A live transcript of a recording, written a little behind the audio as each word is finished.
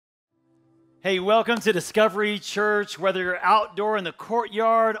Hey, welcome to Discovery Church. Whether you're outdoor in the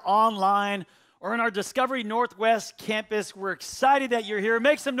courtyard, online, or in our Discovery Northwest campus, we're excited that you're here.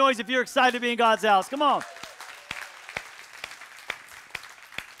 Make some noise if you're excited to be in God's house. Come on.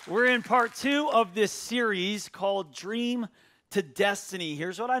 We're in part 2 of this series called Dream to Destiny.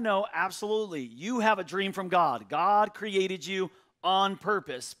 Here's what I know, absolutely. You have a dream from God. God created you on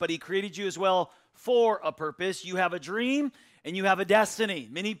purpose, but He created you as well for a purpose. You have a dream and you have a destiny.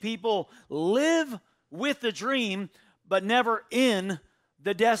 Many people live with the dream, but never in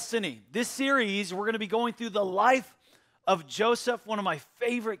the destiny. This series, we're going to be going through the life of Joseph, one of my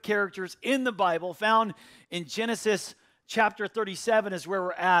favorite characters in the Bible, found in Genesis chapter 37 is where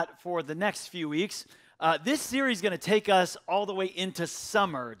we're at for the next few weeks. This series is going to take us all the way into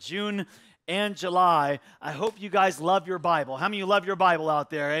summer, June and July. I hope you guys love your Bible. How many of you love your Bible out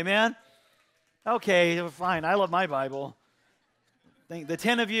there? Amen? Okay, fine. I love my Bible. The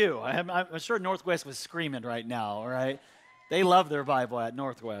 10 of you. I'm sure Northwest was screaming right now, all right? They love their Bible at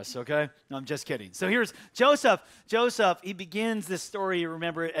Northwest, okay? No, I'm just kidding. So here's Joseph. Joseph, he begins this story,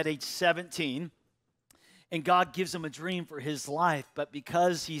 remember, at age 17. And God gives him a dream for his life. But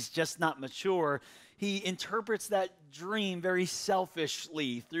because he's just not mature, he interprets that dream very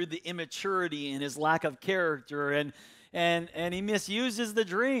selfishly through the immaturity and his lack of character. And he misuses the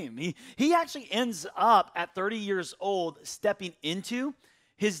dream. He actually ends up at 30 years old stepping into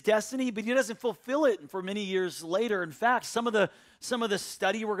his destiny, but he doesn't fulfill it for many years later. In fact, some of the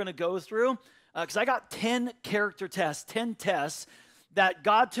study we're going to go through, because I got 10 character tests, 10 tests that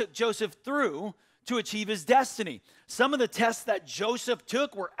God took Joseph through to achieve his destiny. Some of the tests that Joseph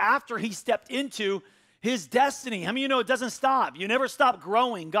took were after he stepped into his destiny. How many of you know it doesn't stop? You never stop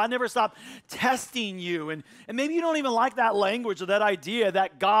growing. God never stopped testing you. And maybe you don't even like that language or that idea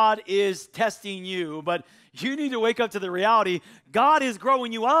that God is testing you, but you need to wake up to the reality. God is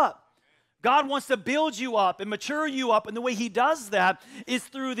growing you up. God wants to build you up and mature you up, and the way He does that is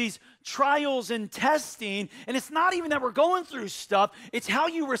through these trials and testing. And it's not even that we're going through stuff, it's how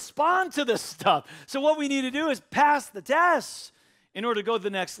you respond to this stuff. So what we need to do is pass the test in order to go to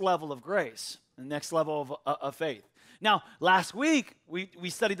the next level of grace, the next level of faith. Now, last week, we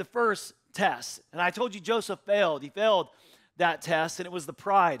studied the first test, and I told you Joseph failed. He failed that test, and it was the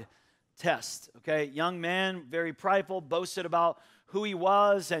pride test, okay? Young man, very prideful, boasted about who he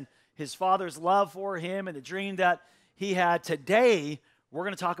was and his father's love for him and the dream that he had. Today, we're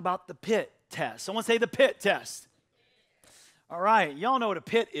going to talk about the pit test. Someone say the pit test. All right, y'all know what a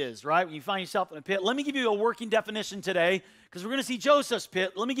pit is, right? When you find yourself in a pit. Let me give you a working definition today, because we're going to see Joseph's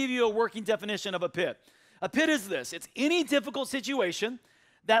pit. Let me give you a working definition of a pit. A pit is this. It's any difficult situation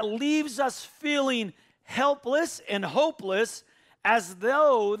that leaves us feeling helpless and hopeless, as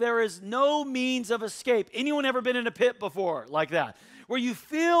though there is no means of escape. Anyone ever been in a pit before like that? Where you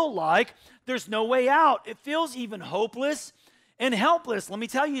feel like there's no way out. It feels even hopeless and helpless. Let me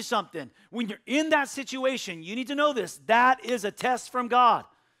tell you something. When you're in that situation, you need to know this. That is a test from God.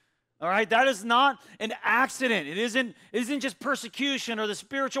 All right? That is not an accident. It isn't just persecution or the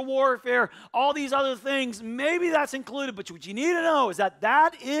spiritual warfare, all these other things. Maybe that's included, but what you need to know is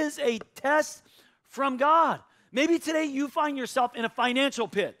that is a test from God. Maybe today you find yourself in a financial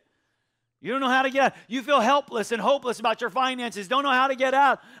pit. You don't know how to get out. You feel helpless and hopeless about your finances. Don't know how to get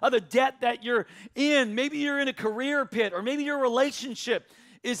out of the debt that you're in. Maybe you're in a career pit, or maybe your relationship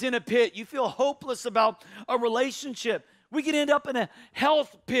is in a pit. You feel hopeless about a relationship. We could end up in a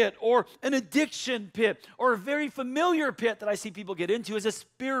health pit or an addiction pit, or a very familiar pit that I see people get into is a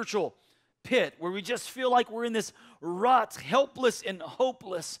spiritual pit where we just feel like we're in this rut, helpless and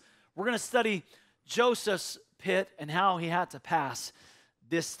hopeless. We're going to study Joseph's pit and how he had to pass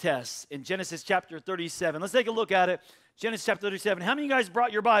this test in Genesis chapter 37. Let's take a look at it. Genesis chapter 37. How many of you guys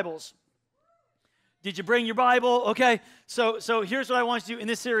brought your Bibles? Did you bring your Bible? Okay. So here's what I want you to do in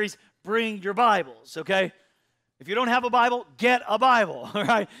this series. Bring your Bibles, okay? If you don't have a Bible, get a Bible, all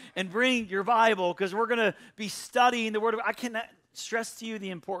right? And bring your Bible, because we're going to be studying the Word of God. I cannot stress to you the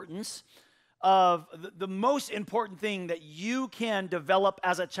importance of the most important thing that you can develop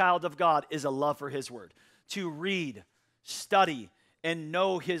as a child of God is a love for His Word. To read, study, and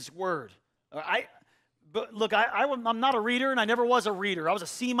know His Word. But look, I'm not a reader, and I never was a reader. I was a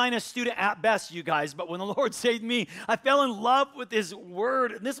C- student at best, you guys. But when the Lord saved me, I fell in love with His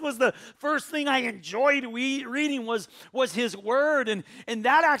Word. And this was the first thing I enjoyed reading was His Word. And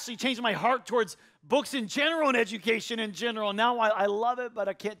that actually changed my heart towards books in general and education in general. Now I love it, but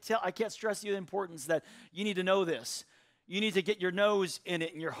I can't stress you the importance that you need to know this. You need to get your nose in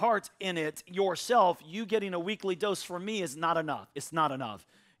it and your heart in it yourself. You getting a weekly dose from me is not enough. It's not enough.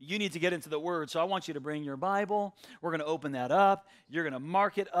 you need to get into the Word. So I want you to bring your Bible. We're going to open that up. You're going to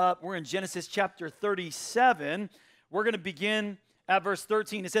mark it up. We're in Genesis chapter 37. We're going to begin at verse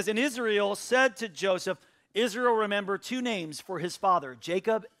 13. It says, "And Israel said to Joseph," Israel, remember, two names for his father,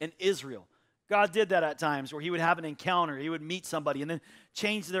 Jacob and Israel. God did that at times where he would have an encounter. He would meet somebody and then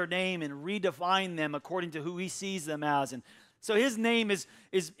change their name and redefine them according to who he sees them as. And so his name is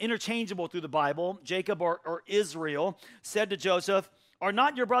interchangeable through the Bible. Jacob or Israel said to Joseph, "Are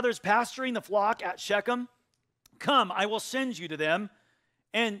not your brothers pasturing the flock at Shechem? Come, I will send you to them."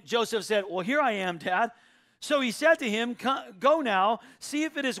 And Joseph said, "Well, here I am, Dad." So he said to him, "Go now, see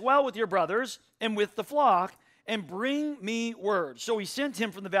if it is well with your brothers and with the flock, and bring me word." So he sent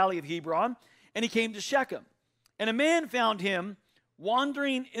him from the valley of Hebron, and he came to Shechem. And a man found him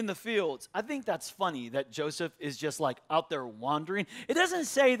wandering in the fields. I think that's funny that Joseph is just like out there wandering. It doesn't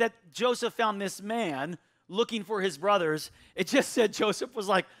say that Joseph found this man looking for his brothers. It just said Joseph was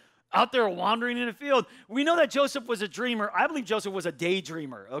like out there wandering in a field. We know that Joseph was a dreamer. I believe Joseph was a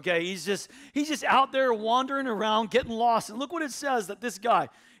daydreamer, okay? He's just out there wandering around, getting lost. And look what it says that this guy,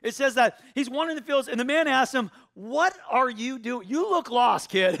 it says that he's wandering in the fields, and the man asks him, "What are you doing? You look lost,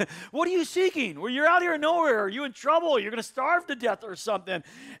 kid. What are you seeking? Well, you're out here nowhere. Are you in trouble? You're going to starve to death or something."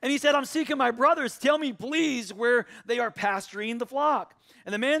 And he said, "I'm seeking my brothers. Tell me, please, where they are pasturing the flock."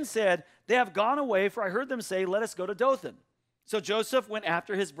 And the man said, "They have gone away, for I heard them say, 'Let us go to Dothan.'" So Joseph went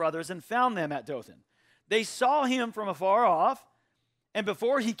after his brothers and found them at Dothan. They saw him from afar off, and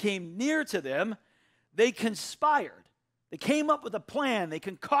before he came near to them, they conspired. They came up with a plan. They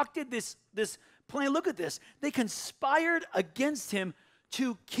concocted this plan. Look at this. They conspired against him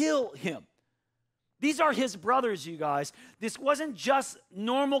to kill him. These are his brothers, you guys. This wasn't just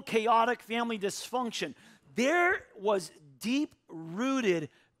normal chaotic family dysfunction. There was deep-rooted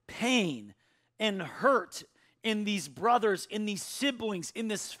pain and hurt in these brothers, in these siblings, in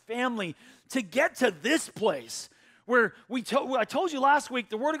this family, to get to this place where I told you last week,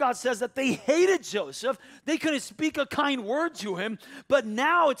 the Word of God says that they hated Joseph. They couldn't speak a kind word to him, but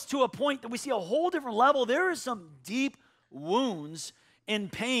now it's to a point that we see a whole different level. There is some deep wounds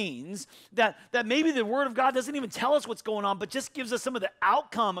and pains that maybe the Word of God doesn't even tell us what's going on, but just gives us some of the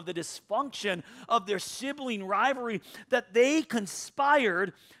outcome of the dysfunction of their sibling rivalry, that they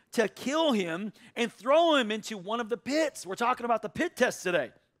conspired to kill him and throw him into one of the pits. We're talking about the pit test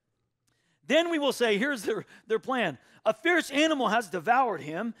today. Then we will say, here's their plan. "A fierce animal has devoured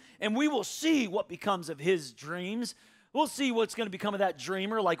him, and we will see what becomes of his dreams." We'll see what's going to become of that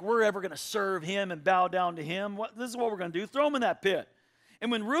dreamer, like we're ever going to serve him and bow down to him. This is what we're going to do. Throw him in that pit.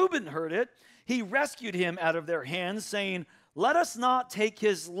 And when Reuben heard it, he rescued him out of their hands, saying, "Let us not take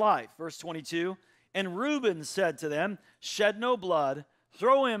his life." Verse 22, "And Reuben said to them, 'Shed no blood.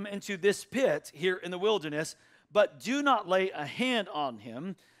 Throw him into this pit here in the wilderness, but do not lay a hand on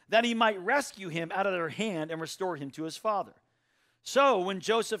him, that he might rescue him out of their hand and restore him to his father.' So when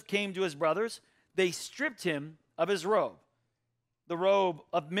Joseph came to his brothers, they stripped him of his robe, the robe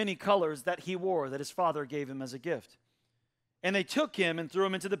of many colors that he wore, that his father gave him as a gift. And they took him and threw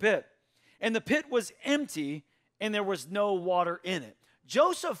him into the pit. And the pit was empty, and there was no water in it."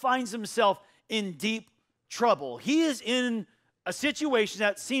 Joseph finds himself in deep trouble. He is in a situation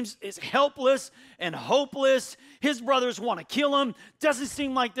that seems is helpless and hopeless. His brothers want to kill him. Doesn't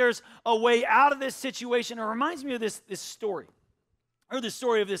seem like there's a way out of this situation. It reminds me of this story. I heard the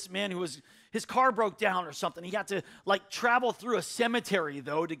story of this man who his car broke down or something. He had to travel through a cemetery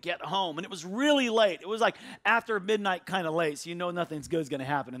though to get home, and it was really late. It was like after midnight kind of late, so you know nothing's good is going to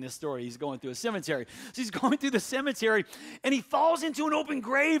happen in this story. He's going through a cemetery. So he's going through the cemetery, and he falls into an open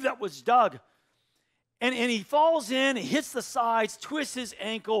grave that was dug. And he falls in, he hits the sides, twists his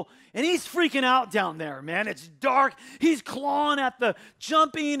ankle, and he's freaking out down there, man. It's dark. He's clawing at the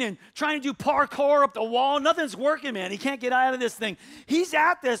jumping and trying to do parkour up the wall. Nothing's working, man. He can't get out of this thing. He's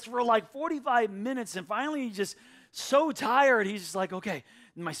at this for like 45 minutes, and finally he's just so tired. He's just like, okay,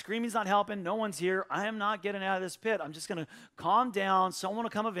 my screaming's not helping. No one's here. I am not getting out of this pit. I'm just going to calm down. Someone will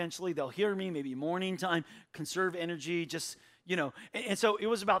come eventually. They'll hear me, maybe morning time, conserve energy, just... And so it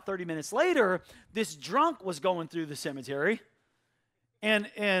was about 30 minutes later, this drunk was going through the cemetery,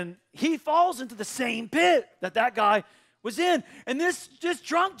 and he falls into the same pit that guy was in. And this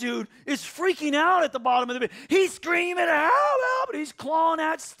drunk dude is freaking out at the bottom of the pit. He's screaming, "Help, help," and he's clawing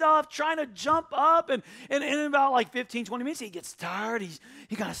at stuff, trying to jump up. And in about like 15, 20 minutes, he gets tired.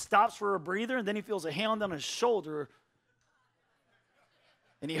 He kind of stops for a breather, and then he feels a hand on his shoulder.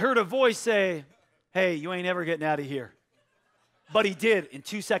 And he heard a voice say, "Hey, you ain't ever getting out of here." But he did in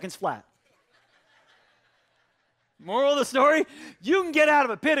 2 seconds flat. Moral of the story, you can get out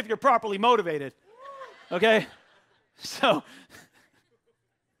of a pit if you're properly motivated. Okay? So,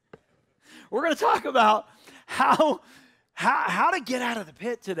 We're going to talk about how to get out of the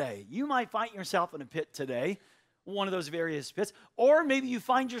pit today. You might find yourself in a pit today, one of those various pits, or maybe you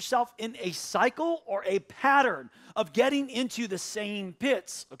find yourself in a cycle or a pattern of getting into the same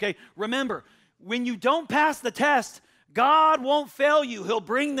pits, okay? Remember, when you don't pass the test, God won't fail you. He'll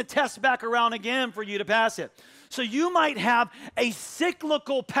bring the test back around again for you to pass it. So you might have a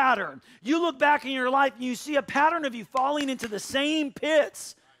cyclical pattern. You look back in your life and you see a pattern of you falling into the same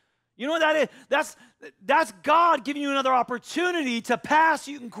pits. You know what that is? That's God giving you another opportunity to pass.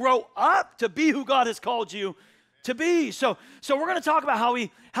 You can grow up to be who God has called you to be. So we're going to talk about how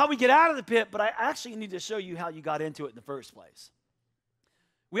we get out of the pit, but I actually need to show you how you got into it in the first place.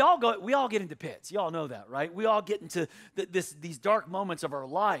 We all get into pits. You all know that, right? We all get into these dark moments of our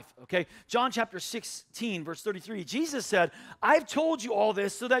life, okay? John chapter 16, verse 33, Jesus said, I've told you all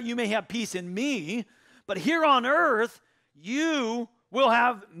this so that you may have peace in me, but here on earth you will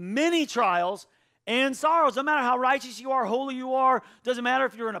have many trials and sorrows. No matter how righteous you are, holy you are, doesn't matter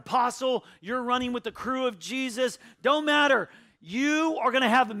if you're an apostle, you're running with the crew of Jesus, don't matter. You are going to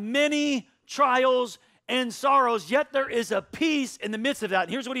have many trials and sorrows, yet there is a peace in the midst of that.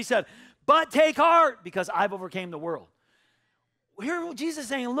 And here's what he said, but take heart because I've overcame the world. Here Jesus is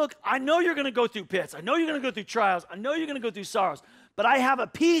saying, look, I know you're going to go through pits. I know you're going to go through trials. I know you're going to go through sorrows, but I have a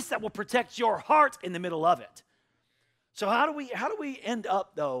peace that will protect your heart in the middle of it. So how do we end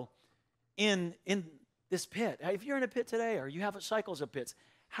up, though, in this pit? If you're in a pit today or you have cycles of pits,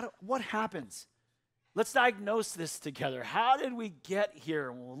 what happens? Let's diagnose this together. How did we get here?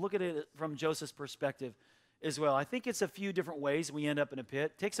 And we'll look at it from Joseph's perspective as well. I think it's a few different ways we end up in a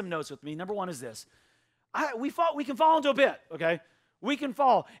pit. Take some notes with me. Number one is this. We can fall into a pit, okay? We can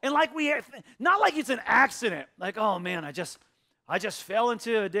fall. And not like it's an accident. Like, oh man, I just fell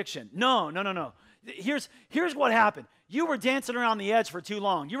into addiction. No. Here's what happened. You were dancing around the edge for too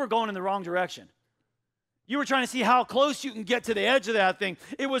long. You were going in the wrong direction. You were trying to see how close you can get to the edge of that thing.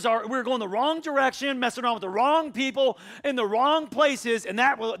 We were going the wrong direction, messing around with the wrong people in the wrong places, and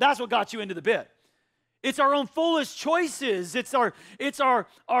that's what got you into the pit. It's our own foolish choices. It's our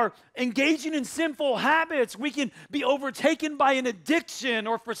engaging in sinful habits. We can be overtaken by an addiction,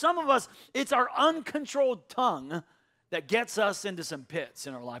 or for some of us, it's our uncontrolled tongue that gets us into some pits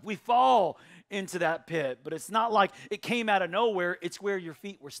in our life. We fall into that pit, but it's not like it came out of nowhere. It's where your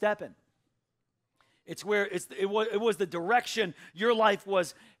feet were stepping. It was the direction your life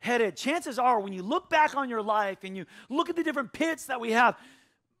was headed. Chances are, when you look back on your life and you look at the different pits that we have,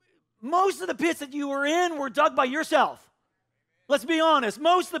 most of the pits that you were in were dug by yourself. Let's be honest.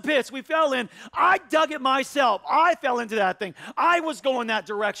 Most of the pits we fell in, I dug it myself. I fell into that thing. I was going that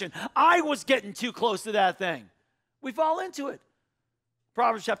direction. I was getting too close to that thing. We fall into it.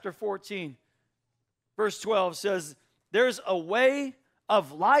 Proverbs chapter 14, verse 12 says, there's a way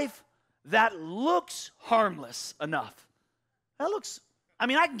of life that looks harmless enough. I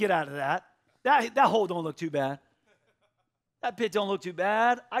can get out of that. That hole don't look too bad. That pit don't look too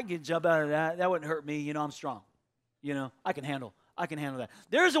bad. I can jump out of that. That wouldn't hurt me. I'm strong. I can handle that.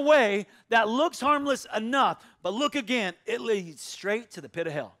 There's a way that looks harmless enough, but look again, it leads straight to the pit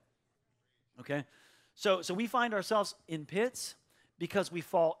of hell. Okay? So we find ourselves in pits because we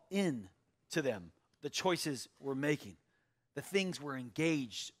fall into them, the choices we're making, the things we're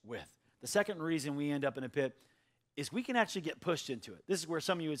engaged with. The second reason we end up in a pit is we can actually get pushed into it. This is where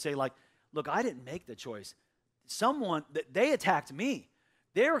some of you would say, like, look, I didn't make the choice. They attacked me.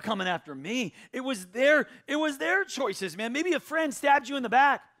 They were coming after me. It was their choices, man. Maybe a friend stabbed you in the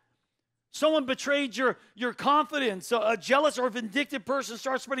back. Someone betrayed your confidence. A jealous or vindictive person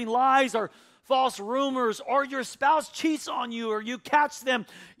starts spreading lies or false rumors, or your spouse cheats on you, or you catch them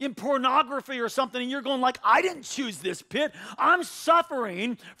in pornography or something, and you're going like, I didn't choose this pit. I'm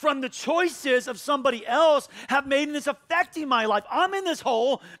suffering from the choices of somebody else have made, and it's affecting my life. I'm in this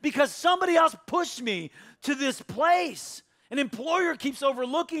hole because somebody else pushed me to this place. An employer keeps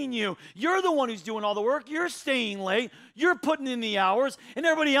overlooking you. You're the one who's doing all the work. You're staying late. You're putting in the hours, and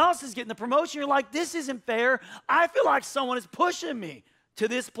everybody else is getting the promotion. You're like, this isn't fair. I feel like someone is pushing me to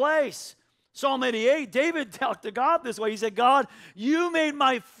this place. Psalm 88, David talked to God this way. He said, God, you made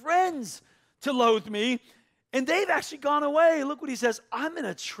my friends to loathe me, and they've actually gone away. Look what he says, I'm in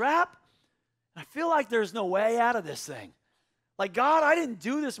a trap. I feel like there's no way out of this thing. Like, God, I didn't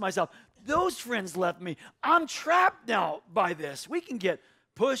do this myself. Those friends left me. I'm trapped now by this. We can get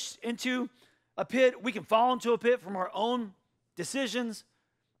pushed into a pit. We can fall into a pit from our own decisions.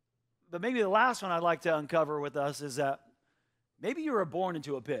 But maybe the last one I'd like to uncover with us is that maybe you were born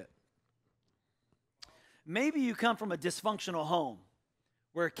into a pit. Maybe you come from a dysfunctional home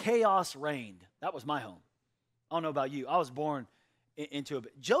where chaos reigned. That was my home. I don't know about you. I was born into a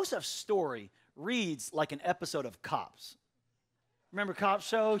pit. Joseph's story reads like an episode of Cops. Remember Cops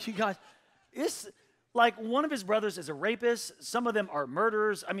show? You guys, it's like one of his brothers is a rapist. Some of them are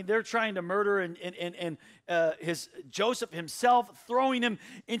murderers. I mean, they're trying to murder and his Joseph himself, throwing him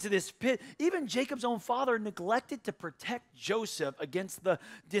into this pit. Even Jacob's own father neglected to protect Joseph against the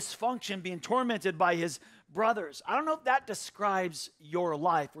dysfunction, being tormented by his brothers. I don't know if that describes your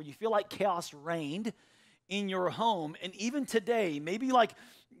life, where you feel like chaos reigned in your home. And even today, maybe like,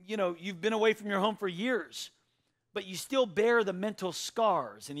 you've been away from your home for years, but you still bear the mental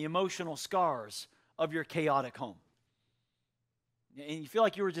scars and the emotional scars of your chaotic home. And you feel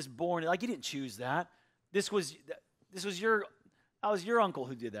like you were just born, like you didn't choose that. That was your uncle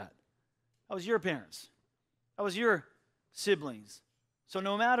who did that. That was your parents. That was your siblings. So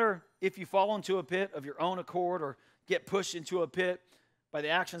no matter if you fall into a pit of your own accord or get pushed into a pit by the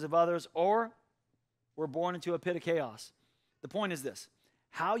actions of others, or we're born into a pit of chaos, the point is this: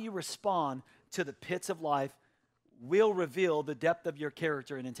 how you respond to the pits of life will reveal the depth of your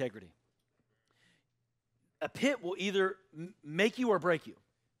character and integrity. A pit will either make you or break you.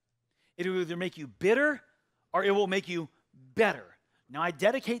 It will either make you bitter or it will make you better. Now, I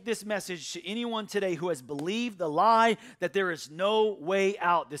dedicate this message to anyone today who has believed the lie that there is no way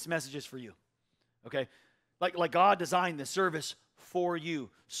out. This message is for you, okay? Like God designed the service for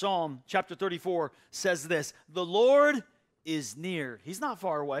you. Psalm chapter 34 says this: the Lord is near. He's not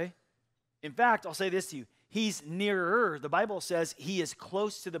far away. In fact, I'll say this to you: He's nearer. The Bible says he is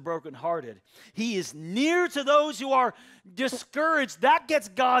close to the brokenhearted. He is near to those who are discouraged. That gets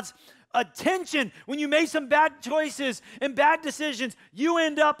God's attention. When you make some bad choices and bad decisions, you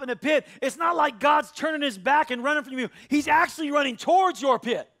end up in a pit. It's not like God's turning his back and running from you. He's actually running towards your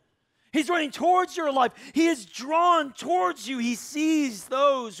pit. He's running towards your life. He is drawn towards you. He sees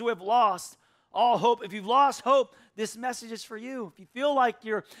those who have lost all hope. If you've lost hope, this message is for you. If you feel like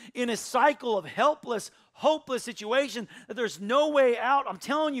you're in a cycle of helpless, hopeless situation, that there's no way out, I'm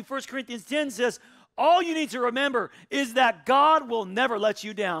telling you, 1 Corinthians 10 says, all you need to remember is that God will never let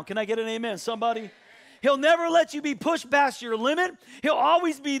you down. Can I get an amen, somebody? He'll never let you be pushed past your limit. He'll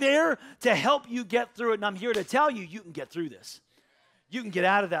always be there to help you get through it. And I'm here to tell you, you can get through this. You can get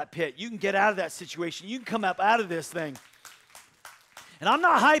out of that pit. You can get out of that situation. You can come up out of this thing. And I'm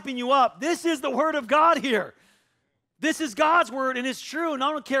not hyping you up. This is the word of God here. This is God's word, and it's true. And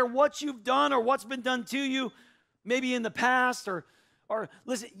I don't care what you've done or what's been done to you, maybe in the past, or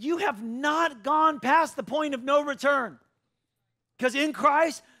listen, you have not gone past the point of no return. Because in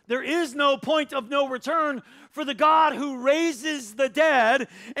Christ, there is no point of no return for the God who raises the dead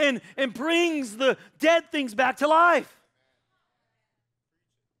and brings the dead things back to life.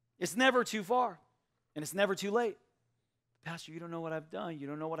 It's never too far, and it's never too late. Pastor, you don't know what I've done. You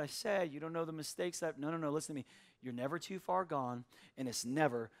don't know what I said. You don't know the mistakes that No, listen to me. You're never too far gone, and it's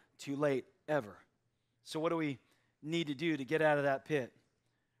never too late, ever. So what do we need to do to get out of that pit?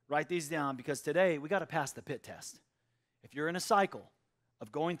 Write these down, because today we got to pass the pit test. If you're in a cycle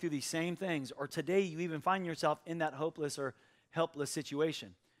of going through these same things, or today you even find yourself in that hopeless or helpless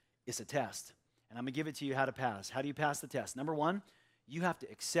situation, it's a test. And I'm going to give it to you how to pass. How do you pass the test? Number one, you have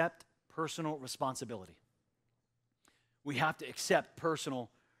to accept personal responsibility. We have to accept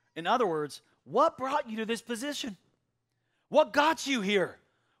personal. In other words, what brought you to this position? What got you here?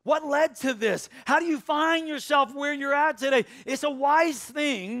 What led to this? How do you find yourself where you're at today? It's a wise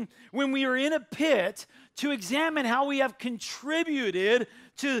thing when we are in a pit to examine how we have contributed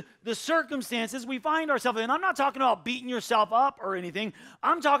to the circumstances we find ourselves in. And I'm not talking about beating yourself up or anything.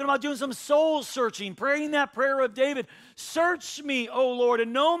 I'm talking about doing some soul searching, praying that prayer of David. Search me, O Lord,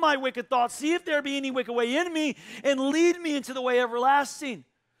 and know my wicked thoughts. See if there be any wicked way in me, and lead me into the way everlasting.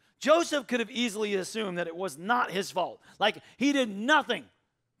 Joseph could have easily assumed that it was not his fault. Like he did nothing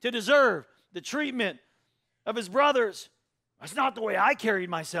to deserve the treatment of his brothers. That's not the way I carried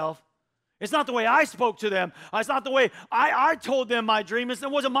myself. It's not the way I spoke to them. It's not the way I told them my dream. It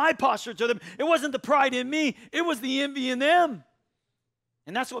wasn't my posture to them. It wasn't the pride in me. It was the envy in them.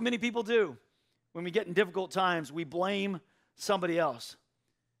 And that's what many people do. When we get in difficult times, we blame somebody else.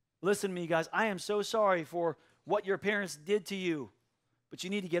 Listen to me, guys. I am so sorry for what your parents did to you, but you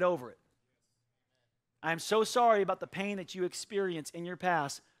need to get over it. I am so sorry about the pain that you experienced in your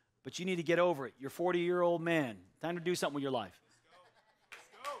past, but you need to get over it. You're a 40-year-old man. Time to do something with your life.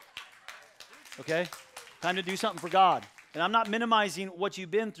 Okay? Time to do something for God. And I'm not minimizing what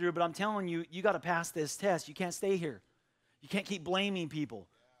you've been through, but I'm telling you, you got to pass this test. You can't stay here. You can't keep blaming people.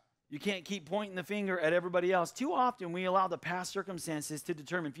 You can't keep pointing the finger at everybody else. Too often, we allow the past circumstances to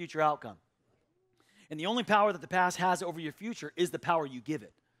determine future outcome. And the only power that the past has over your future is the power you give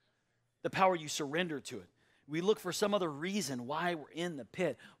it, the power you surrender to it. We look for some other reason why we're in the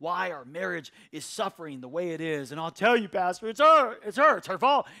pit, why our marriage is suffering the way it is. And I'll tell you, Pastor, it's her, it's her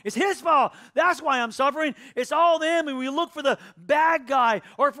fault, it's his fault. That's why I'm suffering. It's all them, and we look for the bad guy.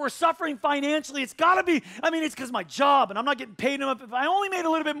 Or if we're suffering financially, it's got to be, it's because my job, and I'm not getting paid enough. If I only made a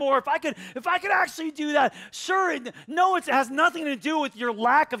little bit more, if I could actually do that, sure. No, it has nothing to do with your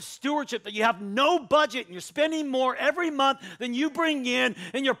lack of stewardship, that you have no budget, and you're spending more every month than you bring in,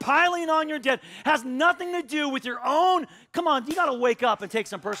 and you're piling on your debt. Has nothing to do with your own. Come on, you got to wake up and take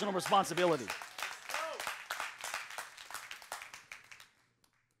some personal responsibility.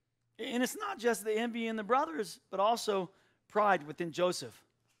 And it's not just the envy in the brothers, but also pride within Joseph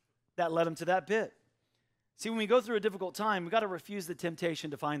that led him to that pit. See, when we go through a difficult time, we got to refuse the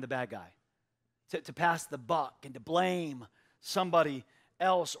temptation to find the bad guy, to pass the buck and to blame somebody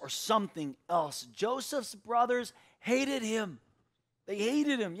else or something else. Joseph's brothers hated him. They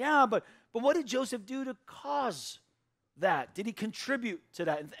hated him, yeah, but what did Joseph do to cause that? Did he contribute to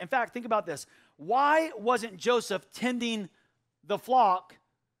that? In fact, think about this. Why wasn't Joseph tending the flock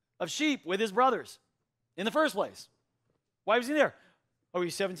of sheep with his brothers in the first place? Why was he there? Oh,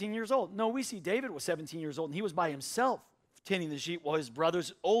 he's 17 years old. No, we see David was 17 years old, and he was by himself tending the sheep while his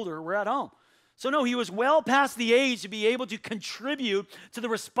brothers older were at home. So no, he was well past the age to be able to contribute to the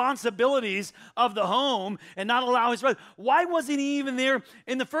responsibilities of the home and not allow his brother. Why wasn't he even there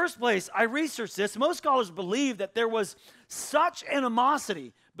in the first place? I researched this. Most scholars believe that there was such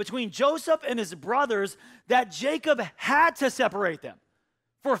animosity between Joseph and his brothers that Jacob had to separate them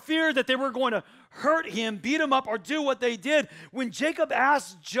for fear that they were going to hurt him, beat him up, or do what they did. When Jacob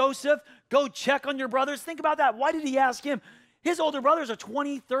asked Joseph, go check on your brothers, think about that. Why did he ask him? His older brothers are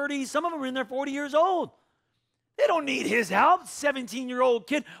 20, 30, some of them are in their 40 years old. They don't need his help, 17-year-old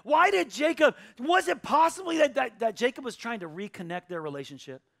kid. Why did Jacob, was it possibly that Jacob was trying to reconnect their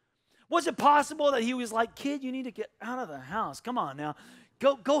relationship? Was it possible that he was like, kid, you need to get out of the house. Come on now.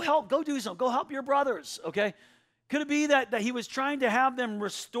 Go help, go do something. Go help your brothers, okay? Could it be that he was trying to have them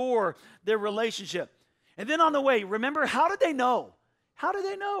restore their relationship? And then on the way, remember, how did they know? How did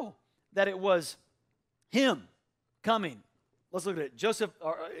they know that it was him coming? Let's look at it. Joseph,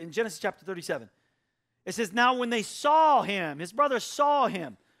 in Genesis chapter 37, it says, now when they saw him, his brothers saw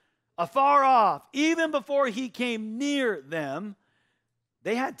him afar off, even before he came near them,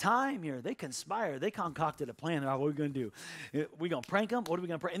 they had time here. They conspired. They concocted a plan. Oh, what are we going to do? We're going to prank him? What are we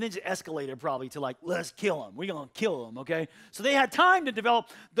going to prank? And then just escalated probably to like, let's kill him. We're going to kill him, okay? So they had time to develop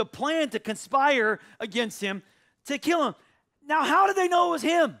the plan to conspire against him to kill him. Now, how did they know it was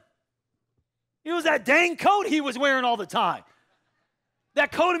him? It was that dang coat he was wearing all the time.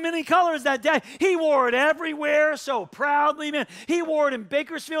 That coat of many colors that day. He wore it everywhere so proudly, man. He wore it in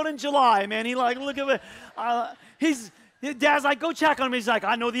Bakersfield in July, man. He like, look at it. His dad's like, go check on him. He's like,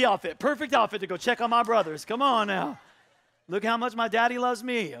 I know the outfit. Perfect outfit to go check on my brothers. Come on now. Look how much my daddy loves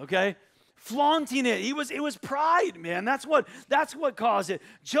me, okay? Flaunting it. It was pride, man. That's what caused it.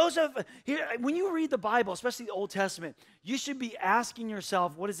 Joseph, here, when you read the Bible, especially the Old Testament, you should be asking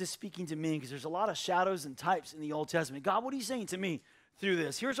yourself, what is this speaking to me? Because there's a lot of shadows and types in the Old Testament. God, what are you saying to me through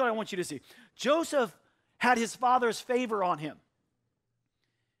this? Here's what I want you to see. Joseph had his father's favor on him.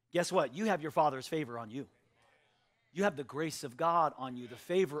 Guess what? You have your father's favor on you. You have the grace of God on you, the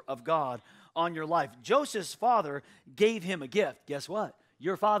favor of God on your life. Joseph's father gave him a gift. Guess what?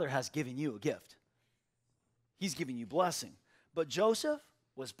 Your father has given you a gift. He's giving you blessing. But Joseph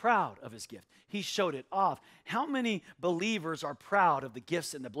was proud of his gift. He showed it off. How many believers are proud of the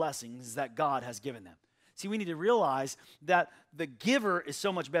gifts and the blessings that God has given them? See, we need to realize that the giver is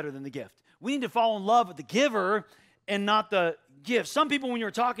so much better than the gift. We need to fall in love with the giver and not the gift. Some people, when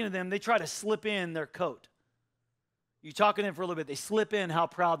you're talking to them, they try to slip in their coat. You talk to them for a little bit, they slip in how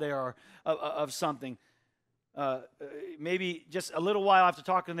proud they are of something. Maybe just a little while after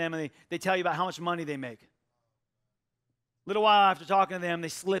talking to them, and they tell you about how much money they make. Little while after talking to them, they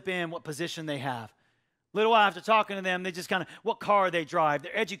slip in what position they have. Little while after talking to them, they just kind of, what car they drive,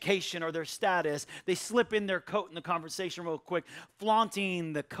 their education or their status. They slip in their coat in the conversation real quick,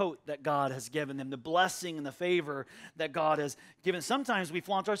 flaunting the coat that God has given them, the blessing and the favor that God has given. Sometimes we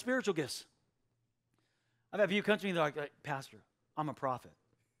flaunt our spiritual gifts. I've had people come to me, they're like, Pastor, I'm a prophet.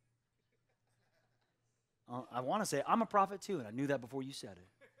 I want to say, I'm a prophet too, and I knew that before you said it.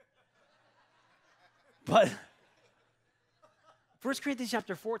 But 1 Corinthians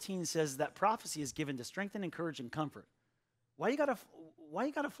chapter 14 says that prophecy is given to strengthen, encourage, and comfort. Why you gotta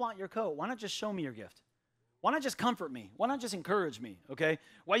flaunt your coat? Why not just show me your gift? Why not just comfort me? Why not just encourage me? Okay?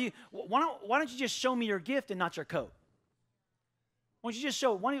 Why don't you just show me your gift and not your coat? Why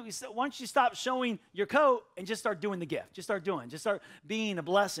don't you stop showing your coat and just start doing the gift? Just start being a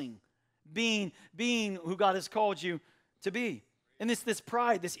blessing, being who God has called you to be. And this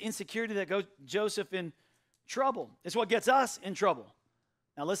pride, this insecurity that goes Joseph in trouble. It's what gets us in trouble.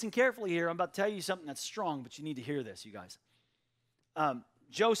 Now listen carefully here. I'm about to tell you something that's strong, but you need to hear this, you guys.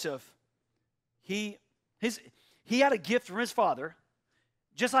 Joseph, he had a gift from his father,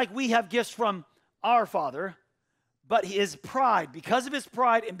 just like we have gifts from our father, but his pride, because of his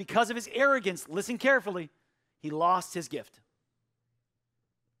pride and because of his arrogance, listen carefully, he lost his gift.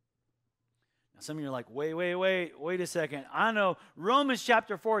 Now some of you are like, wait a second. I know Romans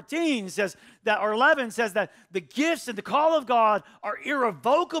chapter 14 says that, or 11 says that the gifts and the call of God are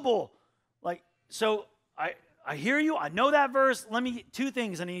irrevocable. Like, so I hear you. I know that verse. Two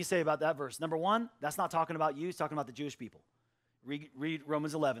things I need to say about that verse. Number one, that's not talking about you. It's talking about the Jewish people. Read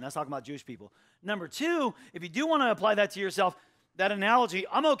Romans 11. That's talking about Jewish people. Number two, if you do want to apply that to yourself, that analogy,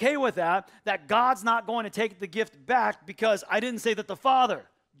 I'm okay with that God's not going to take the gift back because I didn't say that the father,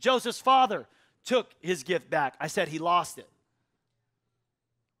 Joseph's father, took his gift back. I said he lost it.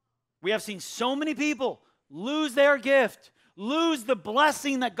 We have seen so many people lose their gift, lose the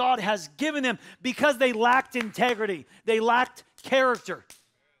blessing that God has given them because they lacked integrity. They lacked character.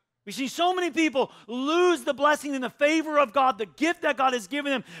 We see so many people lose the blessing and the favor of God, the gift that God has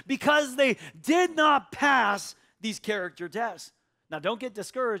given them, because they did not pass these character tests. Now, don't get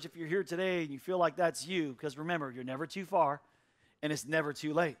discouraged if you're here today and you feel like that's you, because remember, you're never too far and it's never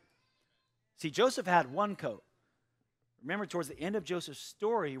too late. See, Joseph had one coat. Remember, towards the end of Joseph's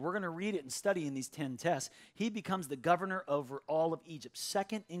story, we're going to read it and study in these 10 tests. He becomes the governor over all of Egypt,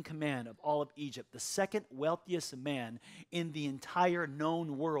 second in command of all of Egypt, the second wealthiest man in the entire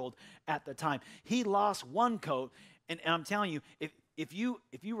known world at the time. He lost one coat, and I'm telling you, if you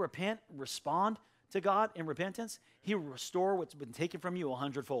repent, respond to God in repentance, he will restore what's been taken from you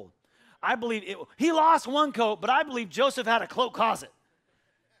 100-fold. I believe he lost one coat, but I believe Joseph had a cloak closet.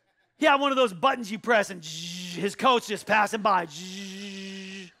 He had one of those buttons you press and his coat's just passing by.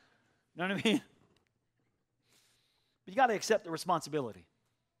 You know what I mean? But you got to accept the responsibility.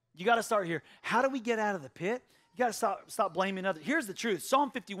 You got to start here. How do we get out of the pit? You got to stop blaming others. Here's the truth.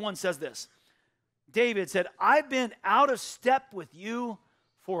 Psalm 51 says this. David said, I've been out of step with you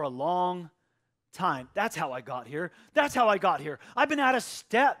for a long time. That's how I got here. That's how I got here. I've been out of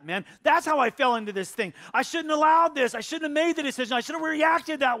step, man. That's how I fell into this thing. I shouldn't have allowed this. I shouldn't have made the decision. I should have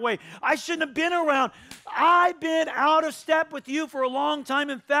reacted that way. I shouldn't have been around. I've been out of step with you for a long time.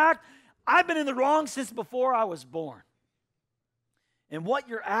 In fact, I've been in the wrong since before I was born. And what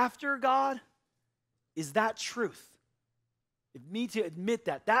you're after, God, is that truth. You need to admit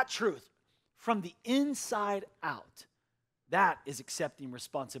that truth from the inside out. That is accepting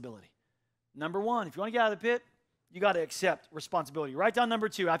responsibility. Number one, if you want to get out of the pit, you got to accept responsibility. Write down number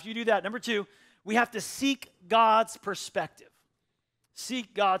two. After you do that, number two, we have to seek God's perspective.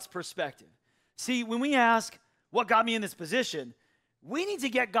 Seek God's perspective. See, when we ask, what got me in this position, we need to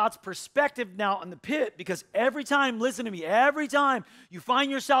get God's perspective now in the pit, because every time, listen to me, every time you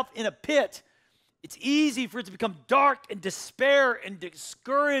find yourself in a pit, it's easy for it to become dark and despair and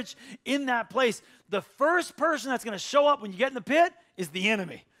discouraged in that place. The first person that's going to show up when you get in the pit is the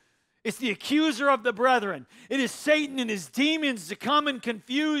enemy. It's the accuser of the brethren. It is Satan and his demons to come and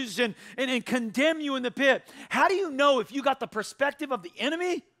confuse and condemn you in the pit. How do you know if you got the perspective of the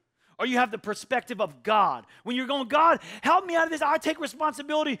enemy or you have the perspective of God? When you're going, God, help me out of this. I take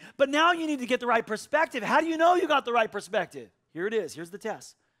responsibility. But now you need to get the right perspective. How do you know you got the right perspective? Here it is. Here's the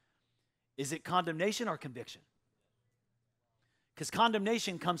test. Is it condemnation or conviction? Because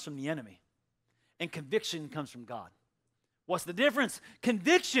condemnation comes from the enemy and conviction comes from God. What's the difference?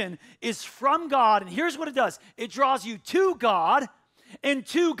 Conviction is from God, and here's what it does. It draws you to God and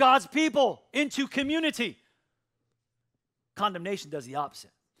to God's people, into community. Condemnation does the opposite.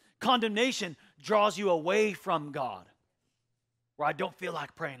 Condemnation draws you away from God, where I don't feel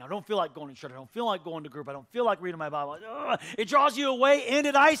like praying. I don't feel like going to church. I don't feel like going to group. I don't feel like reading my Bible. It draws you away, and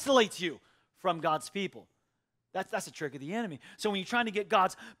it isolates you from God's people. That's a trick of the enemy. So when you're trying to get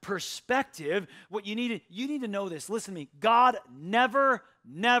God's perspective, what you need to know this. Listen to me. God never,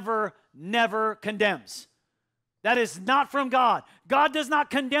 never, never condemns. That is not from God. God does not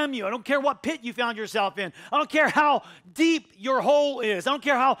condemn you. I don't care what pit you found yourself in. I don't care how deep your hole is. I don't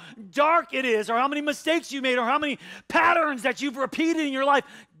care how dark it is or how many mistakes you made or how many patterns that you've repeated in your life.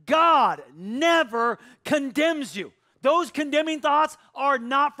 God never condemns you. Those condemning thoughts are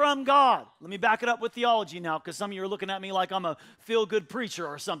not from God. Let me back it up with theology now, because some of you are looking at me like I'm a feel-good preacher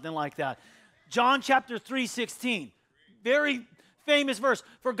or something like that. John chapter 3:16, very famous verse.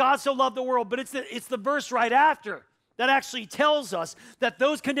 For God so loved the world, but it's the verse right after that actually tells us that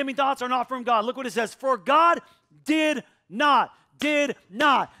those condemning thoughts are not from God. Look what it says. For God did not did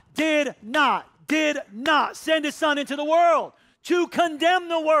not send his son into the world to condemn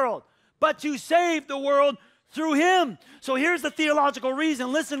the world, but to save the world through him. So here's the theological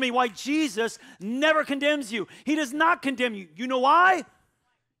reason, listen to me, why Jesus never condemns you. He does not condemn you. You know why?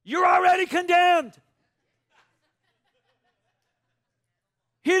 You're already condemned.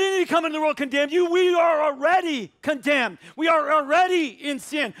 He didn't come into the world to condemn you. We are already condemned. We are already in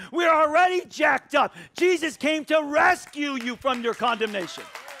sin. We are already jacked up. Jesus came to rescue you from your condemnation.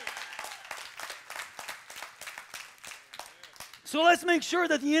 So let's make sure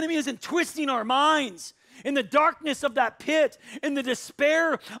that the enemy isn't twisting our minds in the darkness of that pit, in the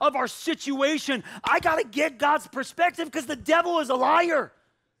despair of our situation. I got to get God's perspective because the devil is a liar.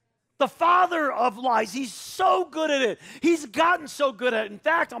 The father of lies. He's so good at it. He's gotten so good at it. In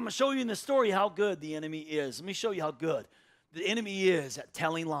fact, I'm going to show you in the story how good the enemy is. Let me show you how good the enemy is at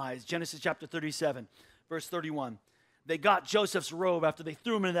telling lies. Genesis chapter 37, verse 31. They got Joseph's robe after they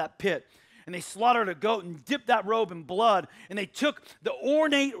threw him into that pit. And they slaughtered a goat and dipped that robe in blood. And they took the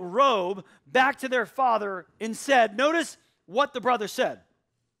ornate robe back to their father and said, notice what the brothers said.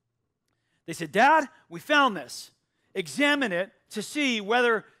 They said, Dad, we found this. Examine it to see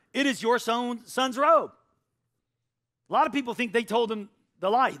whether it is your son's robe. A lot of people think they told him the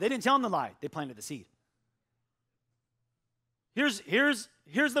lie. They didn't tell him the lie. They planted the seed. Here's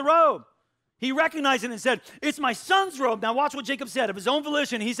the robe. He recognized it and said, it's my son's robe. Now watch what Jacob said. Of his own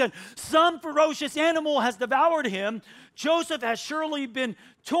volition, he said, some ferocious animal has devoured him. Joseph has surely been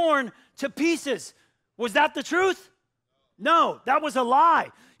torn to pieces. Was that the truth? No, that was a lie.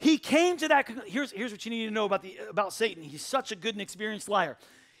 He came to that. Here's what you need to know about Satan. He's such a good and experienced liar.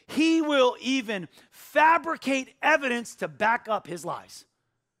 He will even fabricate evidence to back up his lies.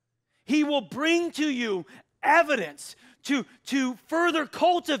 He will bring to you evidence to further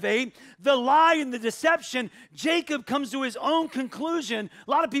cultivate the lie and the deception. Jacob comes to his own conclusion.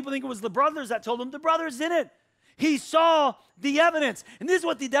 A lot of people think it was the brothers that told him. The brothers didn't. He saw the evidence. And this is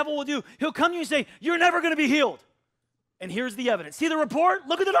what the devil will do. He'll come to you and say, you're never going to be healed. And here's the evidence. See the report?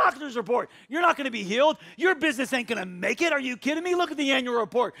 Look at the doctor's report. You're not going to be healed. Your business ain't going to make it. Are you kidding me? Look at the annual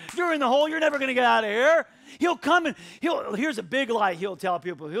report. You're in the hole. You're never going to get out of here. He'll come and here's a big lie he'll tell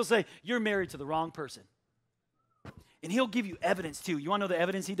people. He'll say, you're married to the wrong person. And he'll give you evidence too. You want to know the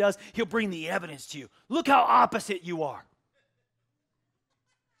evidence he does? He'll bring the evidence to you. Look how opposite you are.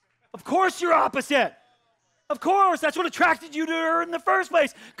 Of course you're opposite. Of course. That's what attracted you to her in the first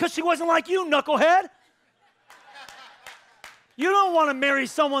place, because she wasn't like you, knucklehead. You don't want to marry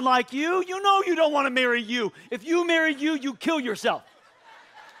someone like you. You know you don't want to marry you. If you marry you, you kill yourself.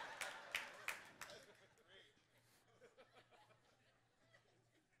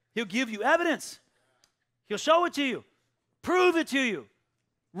 He'll give you evidence. He'll show it to you. Prove it to you.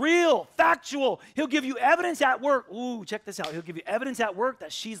 Real, factual. He'll give you evidence at work. Ooh, check this out. He'll give you evidence at work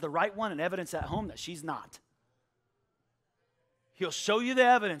that she's the right one and evidence at home that she's not. He'll show you the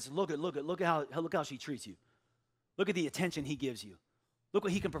evidence. Look at how she treats you. Look at the attention he gives you. Look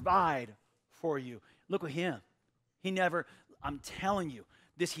what he can provide for you. Look at him. I'm telling you,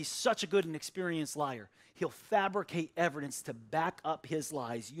 he's such a good and experienced liar. He'll fabricate evidence to back up his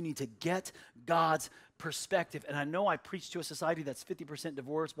lies. You need to get God's perspective. And I know I preach to a society that's 50%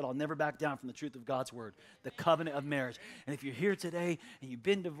 divorced, but I'll never back down from the truth of God's word, the covenant of marriage. And if you're here today and you've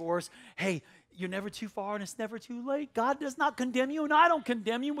been divorced, hey, you're never too far and it's never too late. God does not condemn you and I don't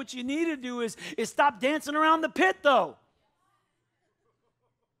condemn you. What you need to do is stop dancing around the pit, though.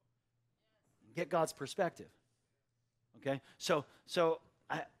 Get God's perspective. Okay? So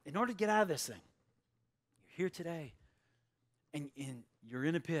in order to get out of this thing, you're here today and you're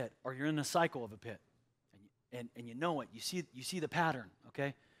in a pit or you're in a cycle of a pit and you know it. You see the pattern,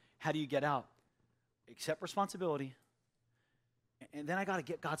 okay? How do you get out? Accept responsibility. And then I got to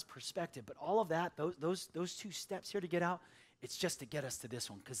get God's perspective. But all of that, those two steps here to get out, it's just to get us to this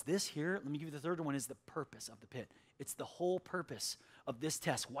one. Because this here, let me give you the third one, is the purpose of the pit. It's the whole purpose of this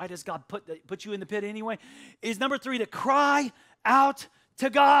test. Why does God put you in the pit anyway? Is number 3, to cry out to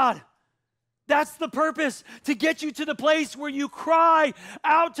God. That's the purpose, to get you to the place where you cry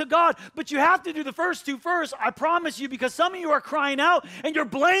out to God. But you have to do the first two first, I promise you, because some of you are crying out and you're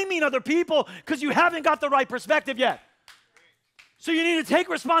blaming other people because you haven't got the right perspective yet. So you need to take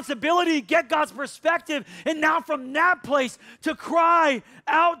responsibility, get God's perspective, and now from that place to cry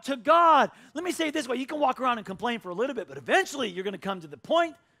out to God. Let me say it this way. You can walk around and complain for a little bit, but eventually you're going to come to the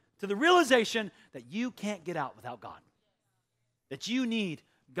point, to the realization that you can't get out without God, that you need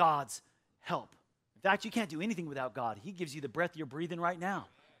God's help. In fact, you can't do anything without God. He gives you the breath you're breathing right now.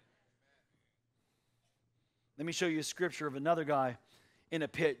 Let me show you a scripture of another guy in a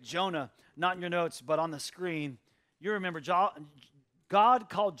pit. Jonah, not in your notes, but on the screen. You remember God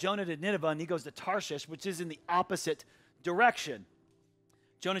called Jonah to Nineveh, and he goes to Tarshish, which is in the opposite direction.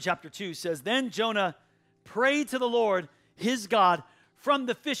 Jonah chapter 2 says, Then Jonah prayed to the Lord, his God. From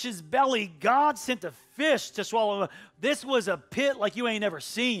the fish's belly, God sent a fish to swallow him. This was a pit like you ain't never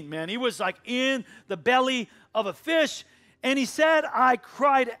seen, man. He was like in the belly of a fish. And he said, I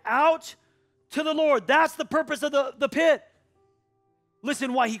cried out to the Lord. That's the purpose of the pit.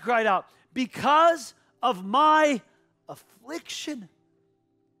 Listen why he cried out. Because of my affliction.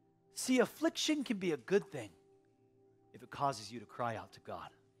 See, affliction can be a good thing if it causes you to cry out to God.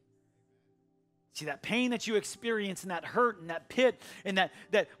 See, that pain that you experience and that hurt and that pit and that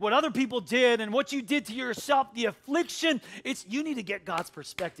what other people did and what you did to yourself, the affliction, you need to get God's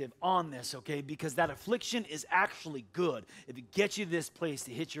perspective on this, okay? Because that affliction is actually good if it gets you to this place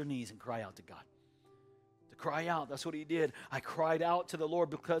to hit your knees and cry out to God. To cry out, that's what he did. I cried out to the Lord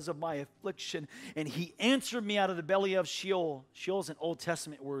because of my affliction, and he answered me out of the belly of Sheol. Sheol's an Old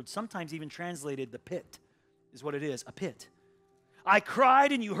Testament word, sometimes even translated the pit is what it is, a pit. I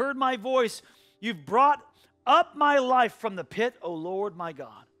cried and you heard my voice. You've brought up my life from the pit, O Lord my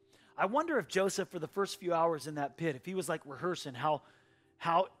God. I wonder if Joseph, for the first few hours in that pit, if he was like rehearsing how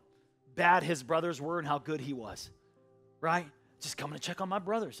bad his brothers were and how good he was, right? Just coming to check on my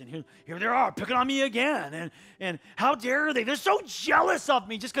brothers. And here they are, picking on me again. And how dare they? They're so jealous of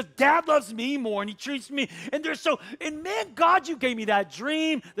me just because Dad loves me more and he treats me. And man, God, you gave me that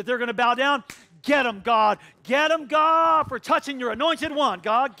dream that they're going to bow down. Get them, God. Get them, God, for touching your anointed one.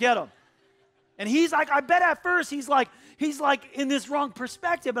 God, get them. And he's like, I bet at first he's like in this wrong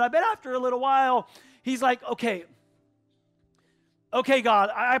perspective, but I bet after a little while, he's like, okay, God,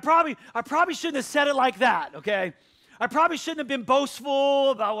 I probably shouldn't have said it like that, okay? I probably shouldn't have been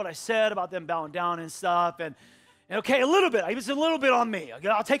boastful about what I said about them bowing down and stuff. And okay, a little bit. It's a little bit on me. Okay,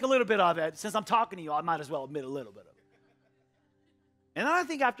 I'll take a little bit of it. Since I'm talking to you, I might as well admit a little bit of it. And then I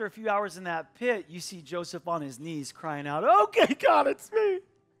think after a few hours in that pit, you see Joseph on his knees crying out, okay, God, it's me.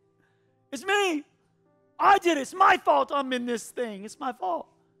 It's me. I did it. It's my fault I'm in this thing. It's my fault.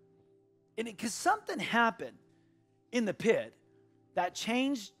 And because something happened in the pit that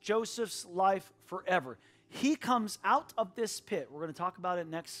changed Joseph's life forever. He comes out of this pit. We're going to talk about it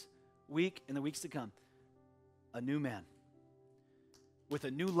next week and the weeks to come. A new man with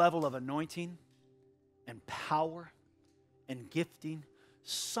a new level of anointing and power and gifting.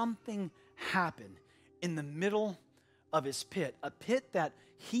 Something happened in the middle of his pit, a pit that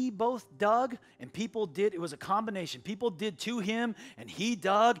he both dug and people did. It was a combination. People did to him and he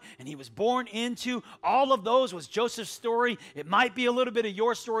dug and he was born into. All of those was Joseph's story. It might be a little bit of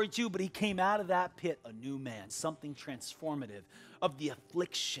your story too, but he came out of that pit a new man, something transformative of the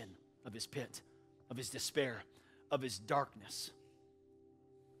affliction of his pit, of his despair, of his darkness.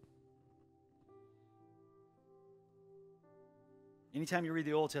 Anytime you read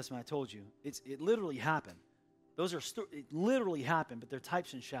the Old Testament, I told you, it literally happened. It literally happened, but they're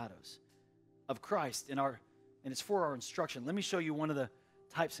types and shadows of Christ and it's for our instruction. Let me show you one of the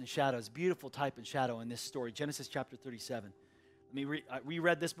types and shadows, beautiful type and shadow in this story. Genesis chapter 37. We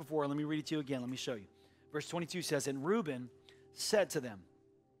read this before. Let me read it to you again. Let me show you. Verse 22 says, And Reuben said to them,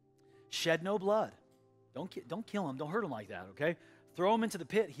 Shed no blood. Don't kill him. Don't hurt him like that, okay? Throw him into the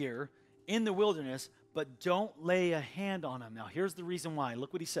pit here in the wilderness, but don't lay a hand on him. Now, here's the reason why.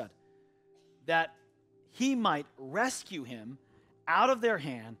 Look what he said. That he might rescue him out of their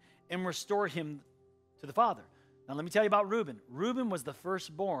hand and restore him to the father. Now, let me tell you about Reuben. Reuben was the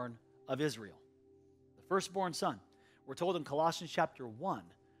firstborn of Israel, the firstborn son. We're told in Colossians chapter 1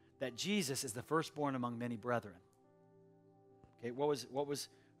 that Jesus is the firstborn among many brethren. Okay, what was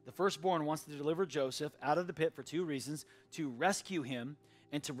the firstborn wants to deliver Joseph out of the pit for two reasons: to rescue him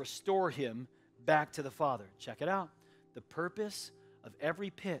and to restore him back to the father. Check it out. The purpose of every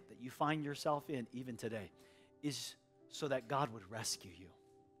pit that you find yourself in, even today, is so that God would rescue you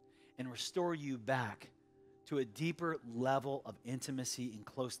and restore you back to a deeper level of intimacy and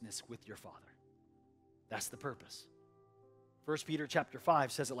closeness with your Father. That's the purpose. 1 Peter chapter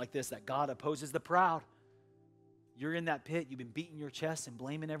 5 says it like this, that God opposes the proud. You're in that pit, you've been beating your chest and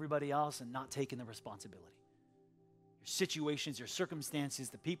blaming everybody else and not taking the responsibility. Your situations, your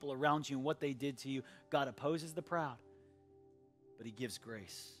circumstances, the people around you and what they did to you, God opposes the proud. But he gives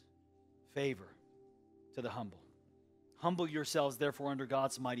grace, favor to the humble. Humble yourselves, therefore, under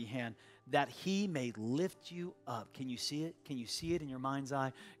God's mighty hand, that he may lift you up. Can you see it? Can you see it in your mind's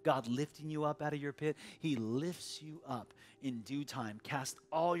eye? God lifting you up out of your pit. He lifts you up in due time. Cast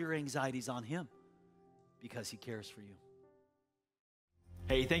all your anxieties on him because he cares for you.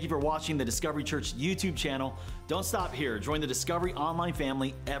 Hey, thank you for watching the Discovery Church YouTube channel. Don't stop here. Join the Discovery Online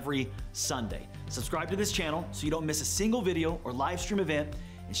family every Sunday. Subscribe to this channel so you don't miss a single video or live stream event,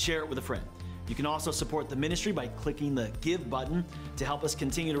 and share it with a friend. You can also support the ministry by clicking the Give button to help us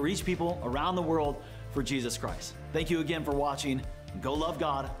continue to reach people around the world for Jesus Christ. Thank you again for watching. Go love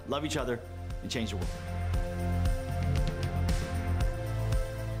God, love each other, and change the world.